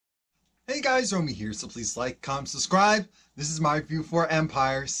Hey guys, Romie here, so please like, comment, subscribe. This is my review for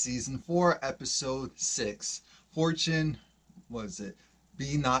Empire, Season 4, Episode 6. Fortune, what is it?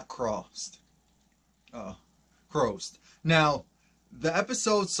 Be not crossed. Crost. Now, the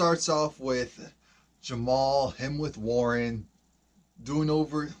episode starts off with Jamal, him with Warren, laying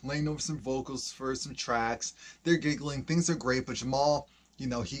over some vocals for some tracks. They're giggling, things are great, but Jamal,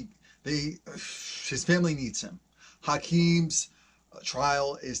 his family needs him. Hakim's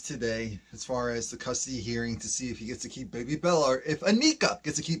trial is today as far as the custody hearing to see if he gets to keep baby Bella or if Anika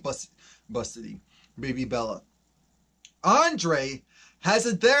gets to keep custody baby Bella. Andre has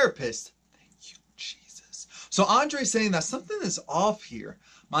a therapist. Thank you, Jesus. So Andre's saying that something is off here.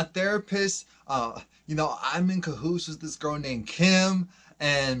 My therapist, I'm in cahoots with this girl named Kim,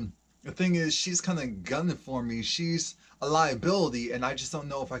 and the thing is, she's kind of gunning for me. She's a liability, and I just don't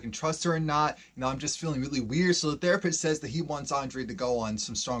know if I can trust her or not. I'm just feeling really weird. So the therapist says that he wants Andre to go on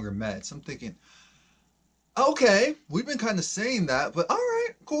some stronger meds. I'm thinking, okay, we've been kind of saying that, but all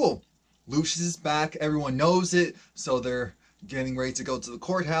right, cool. Lucius is back. Everyone knows it, so they're getting ready to go to the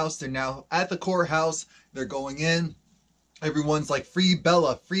courthouse. They're now at the courthouse. They're going in. Everyone's like, free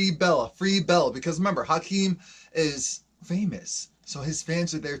Bella, free Bella, free Bella. Because remember, Hakim is famous, so his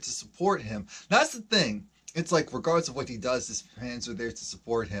fans are there to support him. That's the thing. It's like, regardless of what he does, his fans are there to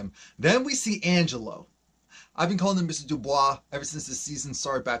support him. Then we see Angelo. I've been calling him Mr. Dubois ever since the season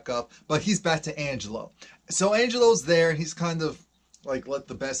started back up, but he's back to Angelo. So Angelo's there, and he's kind of like, let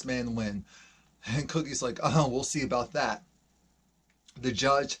the best man win. And Cookie's like, we'll see about that. The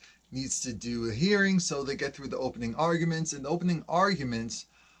judge needs to do a hearing, so they get through the opening arguments, and the opening arguments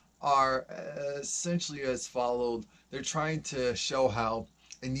are essentially as followed. They're trying to show how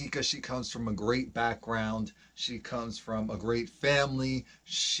Anika, she comes from a great background. She comes from a great family.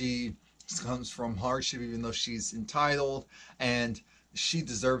 She comes from hardship, even though she's entitled. And she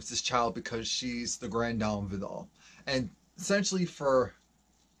deserves this child because she's the grand dame of it all. And essentially because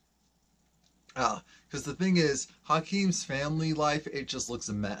the thing is, Hakim's family life, it just looks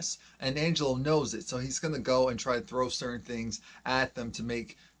a mess. And Angelo knows it. So he's going to go and try to throw certain things at them to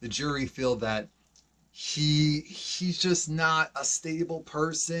make the jury feel that he's just not a stable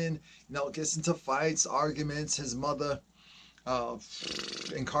person. Gets into fights, arguments. His mother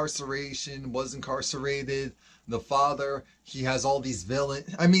was incarcerated. The father, he has all these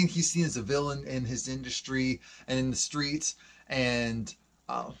villains. He's seen as a villain in his industry and in the streets. And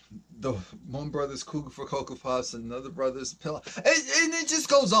the one brother's Cougar for Cocoa Puffs, and another brother's Pillow. And it just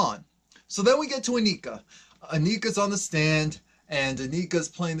goes on. So then we get to Anika. Anika's on the stand, and Anika's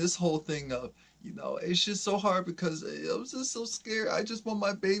playing this whole thing of, it's just so hard because I was just so scared. I just want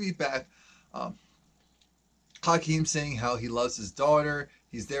my baby back. Hakim saying how he loves his daughter.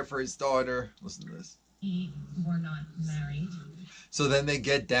 He's there for his daughter. Listen to this. We're not married. So then they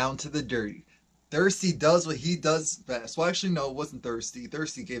get down to the dirty. Thirsty does what he does best. Well, actually, no, it wasn't Thirsty.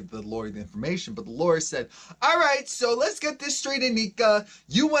 Thirsty gave the lawyer the information, but the lawyer said, all right, so let's get this straight, Anika.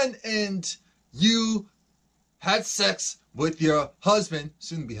 You went and you had sex with your husband,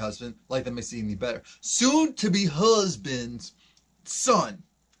 soon-to-be husband, like that makes it any better, soon-to-be husband's son,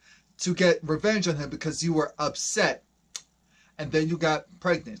 to get revenge on him because you were upset, and then you got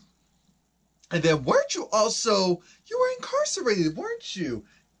pregnant. And then weren't you also, you were incarcerated, weren't you?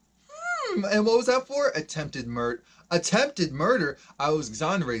 And what was that for? Attempted murder. Attempted murder, I was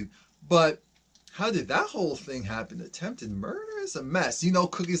exonerated. But how did that whole thing happen? Attempted murder is a mess.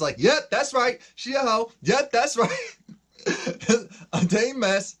 Cookie's like, yep, that's right. She a hoe. Yep, that's right. A dang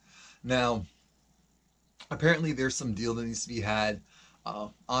mess. Now, apparently there's some deal that needs to be had.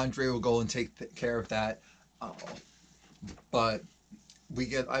 Andre will go and take care of that. But we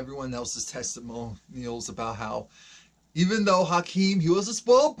get everyone else's testimonials about how, even though Hakim, he was a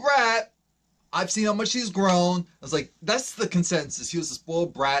spoiled brat, I've seen how much he's grown. I was like, that's the consensus. He was a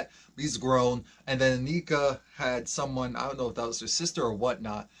spoiled brat, but he's grown. And then Anika had someone, I don't know if that was her sister or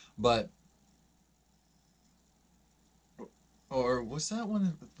whatnot, but, or was that one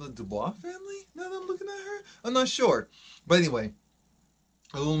of the Dubois family? Now that I'm looking at her? I'm not sure. But anyway,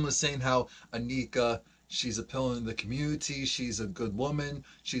 a woman was saying how Anika, she's a pillar in the community. She's a good woman.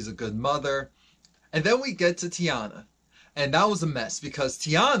 She's a good mother. And then we get to Tiana. And that was a mess because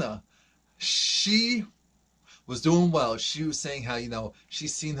Tiana, she was doing well. She was saying how,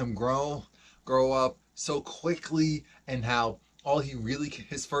 she's seen him grow up so quickly, and how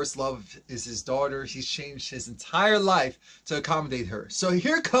his first love is his daughter. He's changed his entire life to accommodate her. So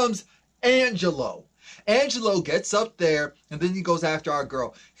here comes Angelo. Angelo gets up there, and then he goes after our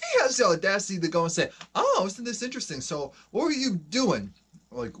girl. He has the audacity to go and say, oh, isn't this interesting? So what were you doing?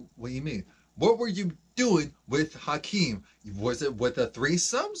 Like, what do you mean? What were you doing with Hakeem? Was it with the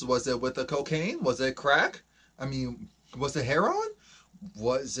threesomes? Was it with the cocaine? Was it crack? I mean, was it heroin?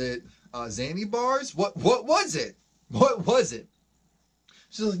 Was it Xanny bars? What was it? What was it?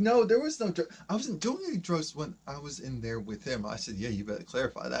 She's like, no, there was no drug. I wasn't doing any drugs when I was in there with him. I said, yeah, you better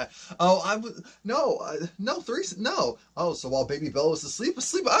clarify that. Oh, I was, no, no, threesome, no. Oh, so while baby Bella was asleep,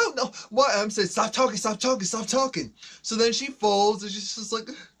 I don't know. What? I'm saying, stop talking, stop talking, stop talking. So then she folds and she's just like,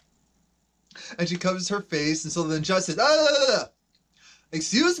 and she covers her face. And so then Judge says,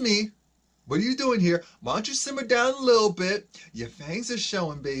 excuse me. What are you doing here? Why don't you simmer down a little bit? Your fangs are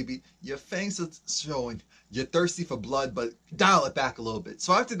showing, baby. Your fangs are showing. You're thirsty for blood, but dial it back a little bit.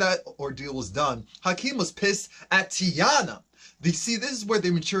 So after that ordeal was done, Hakeem was pissed at Tiana. See, this is where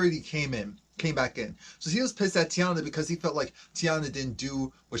the maturity came back in. So he was pissed at Tiana because he felt like Tiana didn't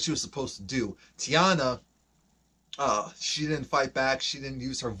do what she was supposed to do. Tiana, she didn't fight back. She didn't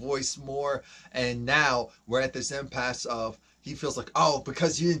use her voice more. And now we're at this impasse of, he feels like, oh,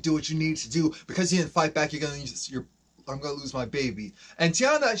 because you didn't do what you needed to do, because you didn't fight back, I'm gonna lose my baby. And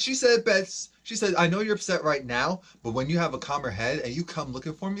Tiana, she said best. She said, I know you're upset right now, but when you have a calmer head and you come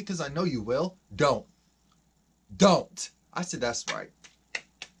looking for me, because I know you will, don't. I said, that's right.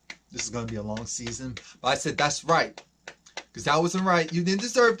 This is gonna be a long season, but I said, that's right. Because that wasn't right. You didn't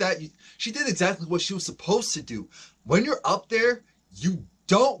deserve that. She did exactly what she was supposed to do. When you're up there, you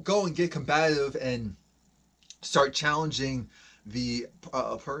don't go and get combative and start challenging the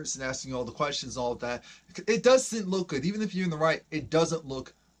person asking you all the questions, all of that. It doesn't look good. Even if you're in the right, it doesn't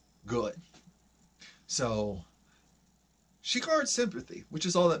look good. So she guards sympathy, which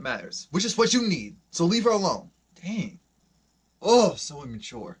is all that matters, which is what you need. So leave her alone. Dang. Oh, so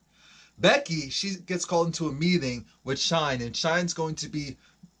immature. Becky, she gets called into a meeting with Shine, and Shine's going to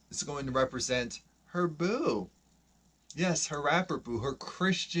represent her boo. Yes, her rapper boo, her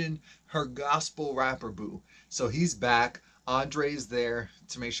Christian, her gospel rapper boo. So he's back. Andre's there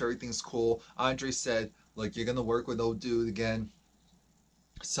to make sure everything's cool. Andre said, like, you're going to work with old dude again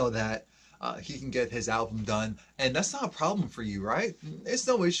so that he can get his album done. And that's not a problem for you, right? It's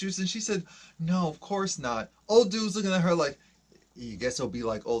no issues. And she said, no, of course not. Old dude's looking at her like, you guess it'll be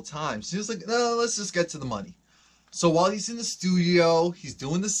like old times. She was like, no, let's just get to the money. So while he's in the studio, he's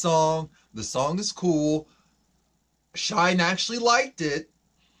doing the song. The song is cool. Shine actually liked it.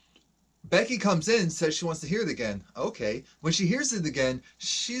 Becky comes in and says she wants to hear it again. Okay. When she hears it again,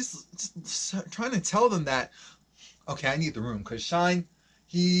 she's trying to tell them that, okay, I need the room. Because Shine,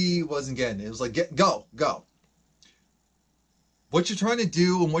 he wasn't getting it. It was like, go. What you're trying to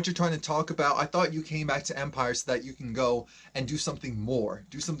do and what you're trying to talk about, I thought you came back to Empire so that you can go and do something more.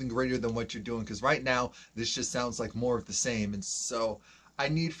 Do something greater than what you're doing. Because right now, this just sounds like more of the same. And so I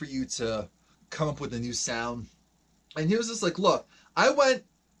need for you to come up with a new sound. And he was just like, look, I went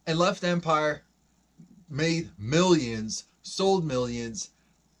and left Empire, made millions, sold millions,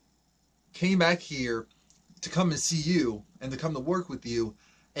 came back here to come and see you and to come to work with you,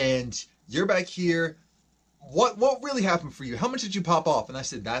 and you're back here. What really happened for you? How much did you pop off? And I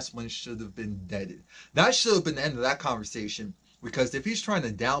said, that's when it should have been deaded. That should have been the end of that conversation, because if he's trying to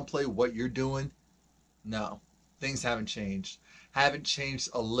downplay what you're doing, no, things haven't changed. Haven't changed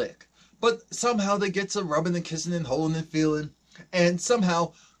a lick. But somehow they get to rubbing and kissing and holding and feeling. And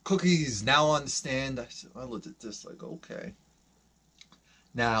somehow Cookie's now on the stand. I looked at this like, okay.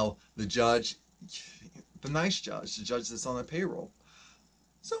 Now, the judge, the nice judge, the judge that's on the payroll.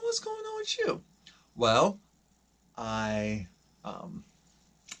 So what's going on with you? Well, I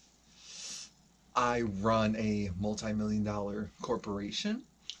run a multi-million-dollar corporation.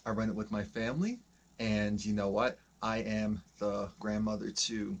 I run it with my family. And you know what? I am the grandmother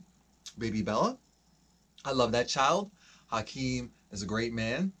to baby Bella. I love that child. Hakeem is a great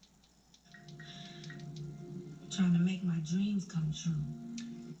man. Trying to make my dreams come true.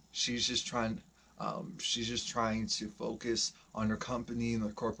 She's just trying to focus on her company and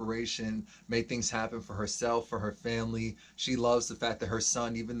her corporation, make things happen for herself, for her family. She loves the fact that her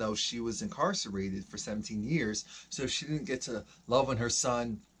son, even though she was incarcerated for 17 years, so she didn't get to love on her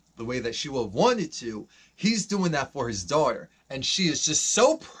son the way that she would have wanted to, he's doing that for his daughter. And she is just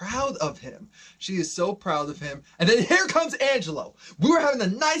so proud of him. She is so proud of him. And then here comes Angelo. We were having a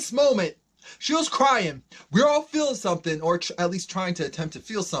nice moment. She was crying. We were all feeling something, or at least trying to attempt to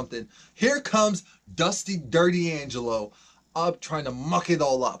feel something. Here comes dusty, dirty Angelo up trying to muck it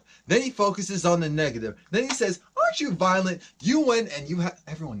all up. Then he focuses on the negative. Then he says, aren't you violent? You went and you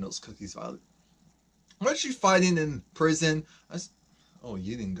everyone knows Cookie's violent. Aren't you fighting in prison? Oh,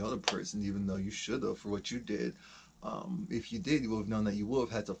 you didn't go to prison even though you should have for what you did. If you did, you would have known that you would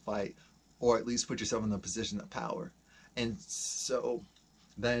have had to fight, or at least put yourself in a position of power. And so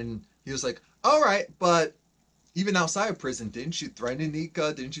then He was like, all right, but even outside of prison, didn't you threaten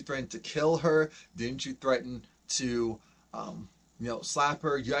Anika? Didn't you threaten to kill her? Didn't you threaten to, slap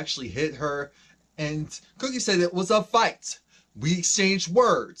her? You actually hit her. And Cookie said it was a fight. We exchanged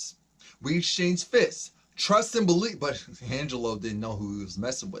words. We exchanged fists. Trust and believe. But Angelo didn't know who he was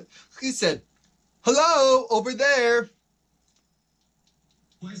messing with. Cookie said, hello, over there.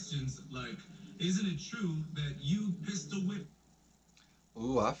 Questions like, isn't it true that you pistol whipped?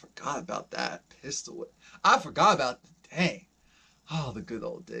 Ooh, I forgot about that. Pistol whip. I forgot about, dang. Oh, the good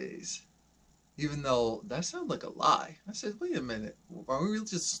old days. Even though that sounded like a lie. I said, wait a minute. Are we really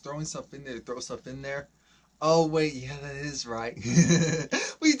just throwing stuff in there to throw stuff in there? Oh, wait, yeah, that is right.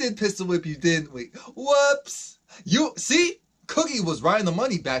 We did pistol whip you, didn't we? Whoops. You, see? Cookie was right on the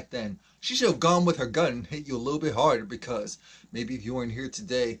money back then. She should have gone with her gun and hit you a little bit harder, because maybe if you weren't here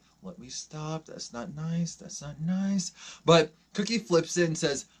today, let me stop. That's not nice. That's not nice. But Cookie flips it and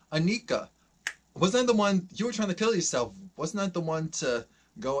says, Anika, wasn't that the one, you were trying to kill yourself. Wasn't that the one to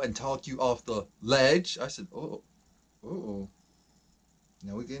go and talk you off the ledge? I said, oh.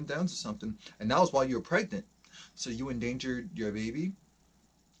 Now we're getting down to something. And that was while you were pregnant. So you endangered your baby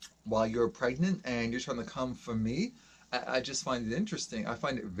while you're pregnant and you're trying to come for me? I just find it interesting. I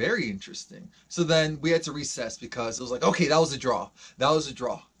find it very interesting. So then we had to recess because it was like, okay, that was a draw. That was a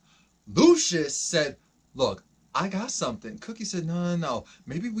draw. Lucius said, look, I got something. Cookie said, no.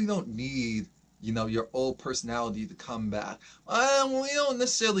 Maybe we don't need, your old personality to come back. We don't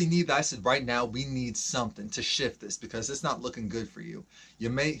necessarily need that. I said, right now, we need something to shift this because it's not looking good for you. You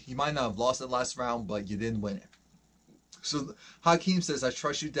might not have lost the last round, but you didn't win it. So Hakeem says, I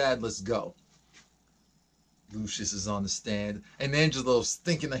trust you, Dad. Let's go. Lucius is on the stand, and Angelo's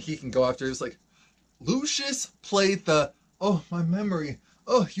thinking that he can go after it. It's like, Lucius played the, oh, my memory.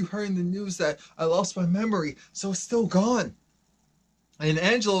 Oh, you heard in the news that I lost my memory, so it's still gone. And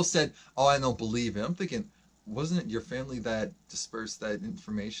Angelo said, oh, I don't believe it. I'm thinking, wasn't it your family that dispersed that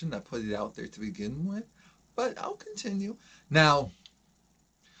information, that put it out there to begin with? But I'll continue. Now,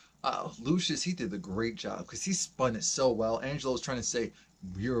 Lucius, he did a great job because he spun it so well. Angelo was trying to say,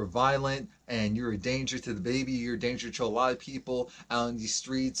 you're violent and you're a danger to the baby. You're a danger to a lot of people out in these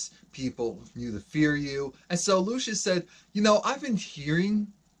streets. People knew to fear you. And so Lucius said, I've been hearing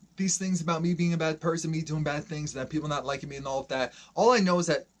these things about me being a bad person, me doing bad things, and that people not liking me and all of that. All I know is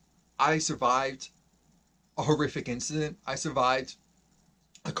that I survived a horrific incident. I survived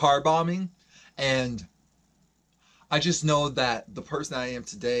a car bombing. And I just know that the person I am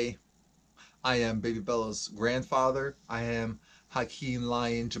today, I am Baby Bella's grandfather. I am Hakeem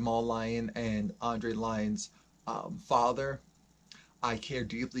Lyon, Jamal Lyon, and Andre Lyon's father. I care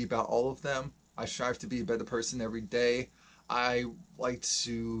deeply about all of them. I strive to be a better person every day. I like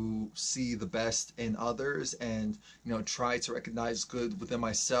to see the best in others and, try to recognize good within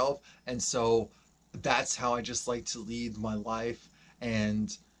myself. And so that's how I just like to lead my life.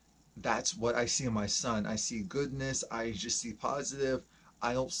 And that's what I see in my son. I see goodness. I just see positive.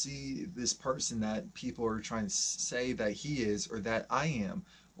 I don't see this person that people are trying to say that he is or that I am.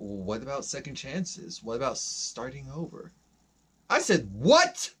 What about second chances? What about starting over? I said,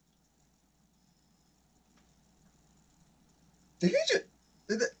 what?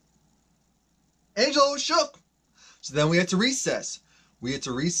 Angelo was shook. So then we had to recess. We had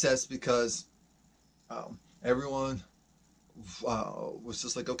to recess because everyone was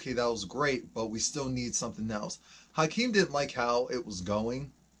just like, okay, that was great, but we still need something else. Hakeem didn't like how it was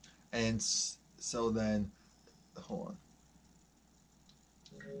going, and so then, hold on.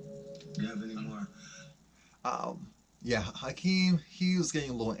 Do you have any more? Yeah, Hakeem, he was getting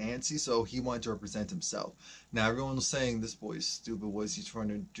a little antsy, so he wanted to represent himself. Now, everyone was saying, this boy's stupid, what is he trying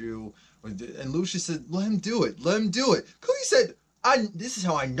to do? And Lucius said, let him do it, let him do it. Cookie said, this is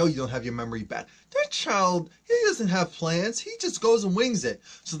how I know you don't have your memory back. That child, he doesn't have plans. He just goes and wings it.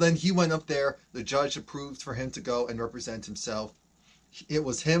 So then he went up there. The judge approved for him to go and represent himself. It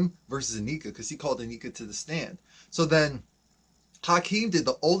was him versus Anika because he called Anika to the stand. So then Hakeem did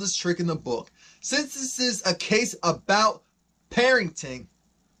the oldest trick in the book. Since this is a case about parenting,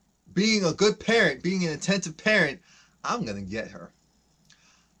 being a good parent, being an attentive parent, I'm going to get her.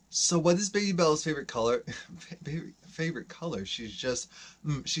 So what is Baby Bella's favorite color? Favorite color? She's just,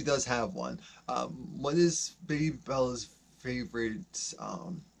 she does have one. What is Baby Bella's favorite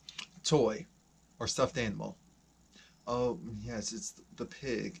toy or stuffed animal? Oh, yes, it's the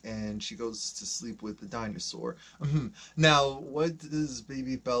pig, and she goes to sleep with the dinosaur. Now, what does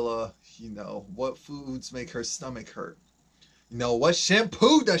Baby Bella, what foods make her stomach hurt? What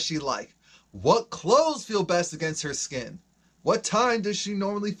shampoo does she like? What clothes feel best against her skin? What time does she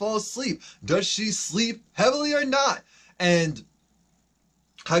normally fall asleep? Does she sleep heavily or not? And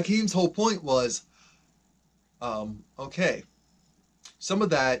Hakeem's whole point was, okay, some of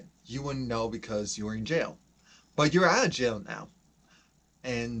that you wouldn't know because you were in jail. But you're out of jail now.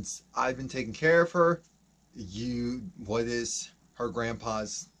 And I've been taking care of her. What is her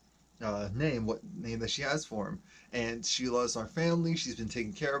grandpa's name? What name that she has for him? And she loves our family. She's been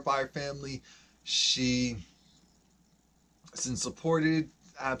taken care of by our family. She has been supported,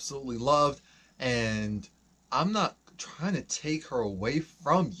 absolutely loved. And I'm not trying to take her away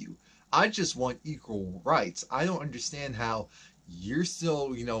from you. I just want equal rights. I don't understand how you're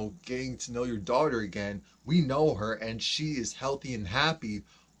still, getting to know your daughter again. We know her and she is healthy and happy.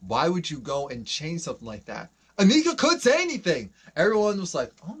 Why would you go and change something like that? Anika could say anything. Everyone was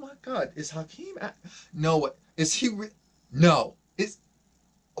like, oh my God, is Hakeem no, is he no. It's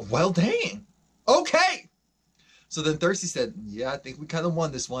well dang. Okay. So then Thirsty said, yeah, I think we kind of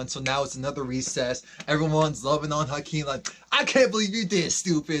won this one. So now it's another recess. Everyone's loving on Hakeem like, I can't believe you did,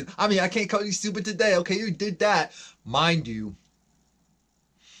 stupid. I mean, I can't call you stupid today. Okay, you did that. Mind you,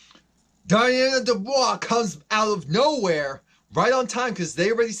 Diana Dubois comes out of nowhere right on time because they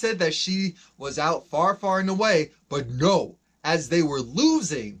already said that she was out far, far and away. But no, as they were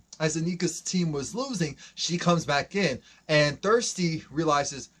losing, as Anika's team was losing, she comes back in. And Thirsty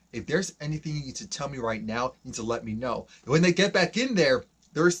realizes, if there's anything you need to tell me right now, you need to let me know. And when they get back in there,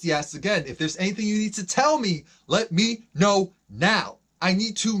 Thirsty asks again, if there's anything you need to tell me, let me know now. I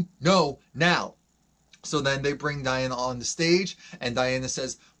need to know now. So then they bring Diana on the stage, and Diana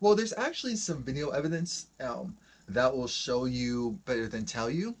says, well, there's actually some video evidence that will show you better than tell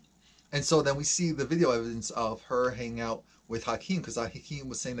you. And so then we see the video evidence of her hanging out with Hakeem, because Hakeem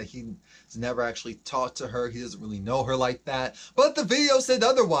was saying that he's never actually talked to her. He doesn't really know her like that. But the video said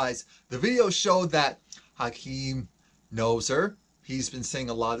otherwise. The video showed that Hakeem knows her. He's been saying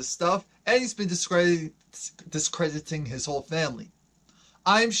a lot of stuff, and he's been discrediting his whole family.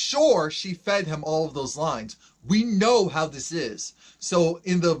 I'm sure she fed him all of those lines. We know how this is. So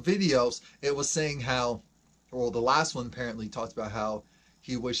in the videos, it was saying how, well, the last one apparently talked about how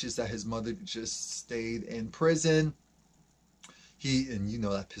he wishes that his mother just stayed in prison. And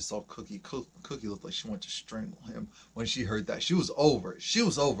that pissed off Cookie. Cookie looked like she wanted to strangle him when she heard that. She was over it. She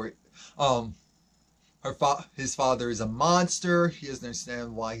was over it. His father is a monster. He doesn't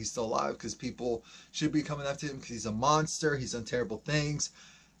understand why he's still alive, because people should be coming after him because he's a monster. He's done terrible things.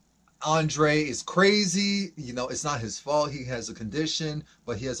 Andre is crazy. It's not his fault. He has a condition,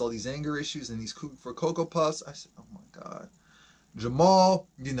 but he has all these anger issues and he's cooking for Cocoa Puffs. I said, oh my God. Jamal,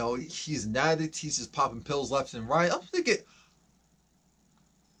 he's an addict. He's just popping pills left and right. I'm thinking,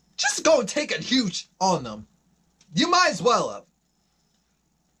 just go and take a huge on them. You might as well have.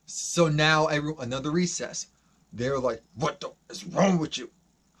 So now another recess. They're like, what is wrong with you?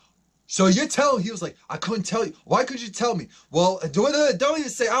 So you're telling, he was like, I couldn't tell you. Why could you tell me? Well, don't even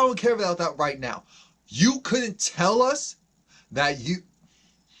say, I don't care about that right now. You couldn't tell us that you...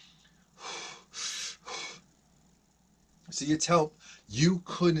 So you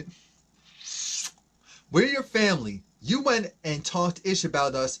couldn't... We're your family. You went and talked ish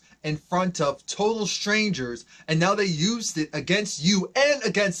about us in front of total strangers, and now they used it against you and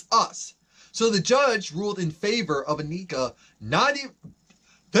against us. So the judge ruled in favor of Anika.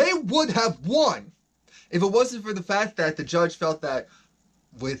 They would have won if it wasn't for the fact that the judge felt that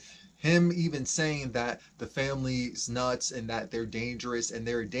with him even saying that the family's nuts and that they're dangerous and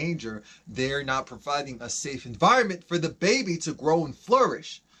they're a danger, they're not providing a safe environment for the baby to grow and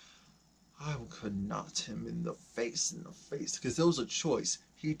flourish. I could knock him in the face, because it was a choice.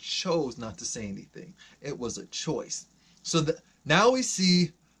 He chose not to say anything. It was a choice. So now we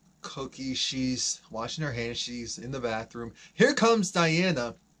see Cookie. She's washing her hands. She's in the bathroom. Here comes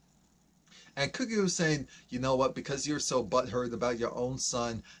Diana. And Cookie was saying, you know what, because you're so butthurt about your own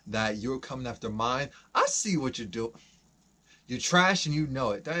son that you're coming after mine, I see what you do. You're trash and you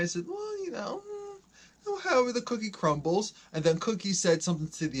know it. Diana said, well, however the cookie crumbles. And then Cookie said something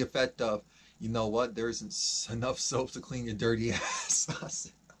to the effect of, you know what, there isn't enough soap to clean your dirty ass. I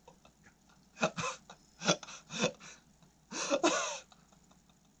said,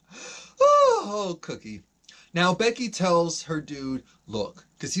 oh, Cookie. Now, Becky tells her dude, look,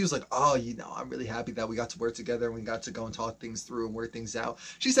 because he was like, oh, I'm really happy that we got to work together and we got to go and talk things through and work things out.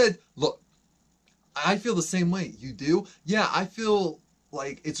 She said, look, I feel the same way. You do? Yeah, I feel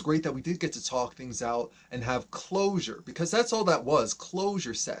like it's great that we did get to talk things out and have closure, because that's all that was,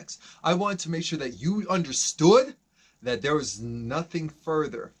 closure sex. I wanted to make sure that you understood that there was nothing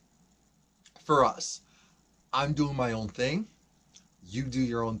further for us. I'm doing my own thing. You do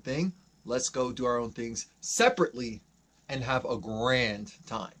your own thing. Let's go do our own things separately and have a grand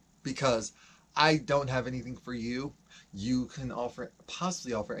time, because I don't have anything for you you can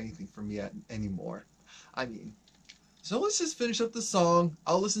possibly offer anything for me anymore. I mean, so let's just finish up the song.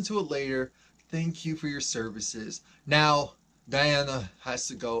 I'll listen to it later. Thank you for your services. Now, Diana has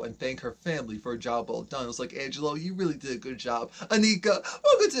to go and thank her family for a job well done. It was like, Angelo, you really did a good job. Anika,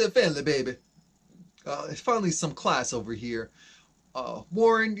 welcome to the family, baby. Finally some class over here.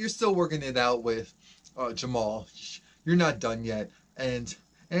 Warren, you're still working it out with Jamal. You're not done yet. And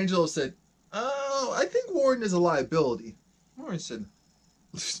Angelo said, oh, I think Warren is a liability. Warren said,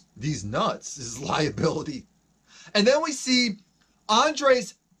 these nuts is liability. And then we see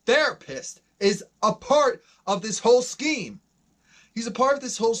Andre's therapist is a part of this whole scheme. He's a part of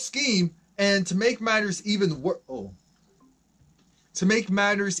this whole scheme, and to make matters even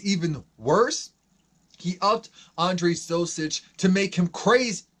worse, he upped Andre's dosage to make him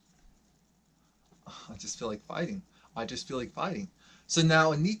crazy. I just feel like fighting. So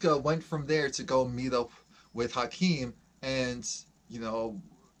now Anika went from there to go meet up with Hakeem, and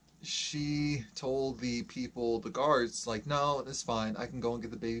she told the guards, like, no, it's fine. I can go and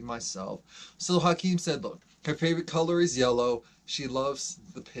get the baby myself. So Hakeem said, look, her favorite color is yellow. She loves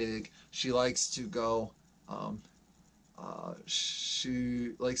the pig. She likes to go,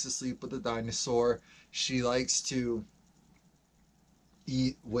 she likes to sleep with the dinosaur. She likes to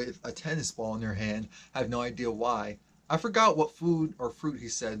eat with a tennis ball in her hand. I have no idea why. I forgot what food or fruit he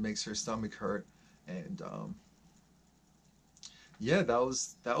said makes her stomach hurt. And, yeah, that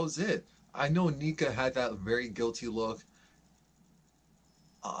was it. I know Anika had that very guilty look.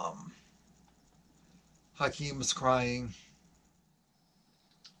 Hakeem was crying.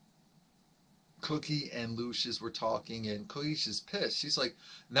 Cookie and Lucius were talking, and Cookie's just pissed. She's like,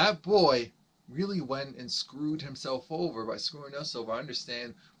 that boy really went and screwed himself over by screwing us over. I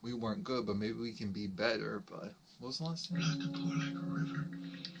understand we weren't good, but maybe we can be better. But what was the last name? Like a boy, like a river.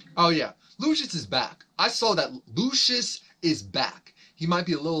 Oh yeah, Lucius is back. I saw that. Lucius is back. He might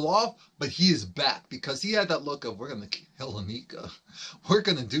be a little off, but he is back because he had that look of, we're gonna kill Anika. We're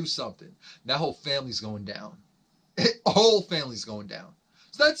gonna do something. That whole family's going down. Whole family's going down.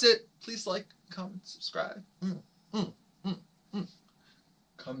 So that's it. Please like, comment, subscribe.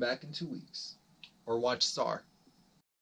 Come back in 2 weeks. Or watch Star.